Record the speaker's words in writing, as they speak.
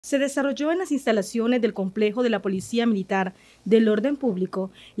Se desarrolló en las instalaciones del complejo de la Policía Militar del Orden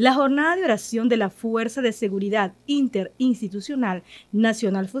Público la jornada de oración de la Fuerza de Seguridad Interinstitucional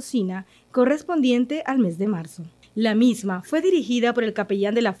Nacional FUSINA correspondiente al mes de marzo. La misma fue dirigida por el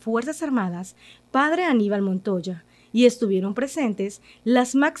capellán de las Fuerzas Armadas, Padre Aníbal Montoya, y estuvieron presentes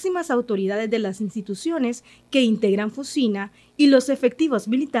las máximas autoridades de las instituciones que integran FUSINA y los efectivos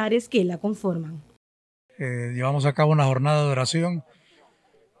militares que la conforman. Llevamos a cabo una jornada de oración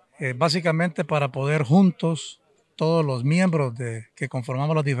básicamente para poder juntos, todos los miembros que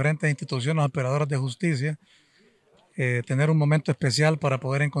conformamos las diferentes instituciones operadoras de justicia, tener un momento especial para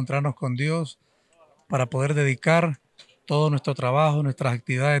poder encontrarnos con Dios, para poder dedicar todo nuestro trabajo, nuestras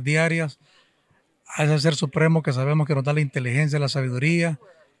actividades diarias a ese Ser Supremo que sabemos que nos da la inteligencia, la sabiduría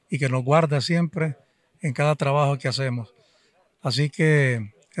y que nos guarda siempre en cada trabajo que hacemos. Así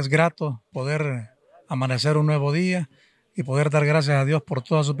que es grato poder amanecer un nuevo día y poder dar gracias a Dios por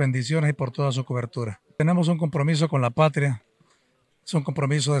todas sus bendiciones y por toda su cobertura. Tenemos un compromiso con la patria, es un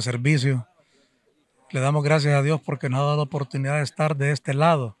compromiso de servicio. Le damos gracias a Dios porque nos ha dado la oportunidad de estar de este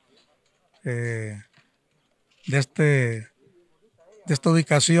lado, de esta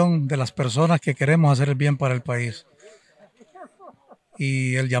ubicación de las personas que queremos hacer el bien para el país.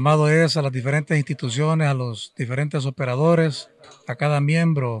 Y el llamado es a las diferentes instituciones, a los diferentes operadores, a cada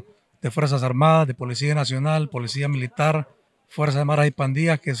miembro de Fuerzas Armadas, de Policía Nacional, Policía Militar, Fuerza de Maras y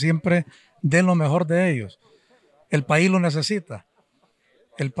Pandillas, que siempre den lo mejor de ellos. El país lo necesita.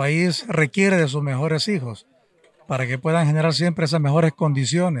 El país requiere de sus mejores hijos para que puedan generar siempre esas mejores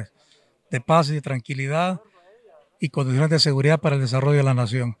condiciones de paz y de tranquilidad y condiciones de seguridad para el desarrollo de la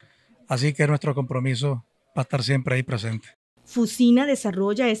nación. Así que nuestro compromiso va a estar siempre ahí presente. FUSINA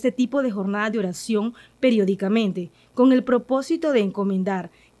desarrolla este tipo de jornadas de oración periódicamente con el propósito de encomendar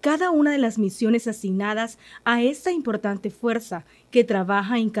cada una de las misiones asignadas a esta importante fuerza que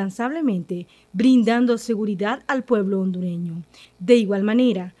trabaja incansablemente brindando seguridad al pueblo hondureño. De igual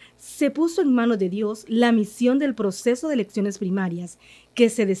manera, se puso en manos de Dios la misión del proceso de elecciones primarias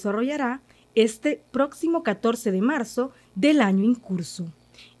que se desarrollará este próximo 14 de marzo del año en curso,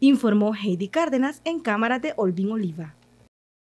 informó Heidi Cárdenas en cámara de Olvin Oliva.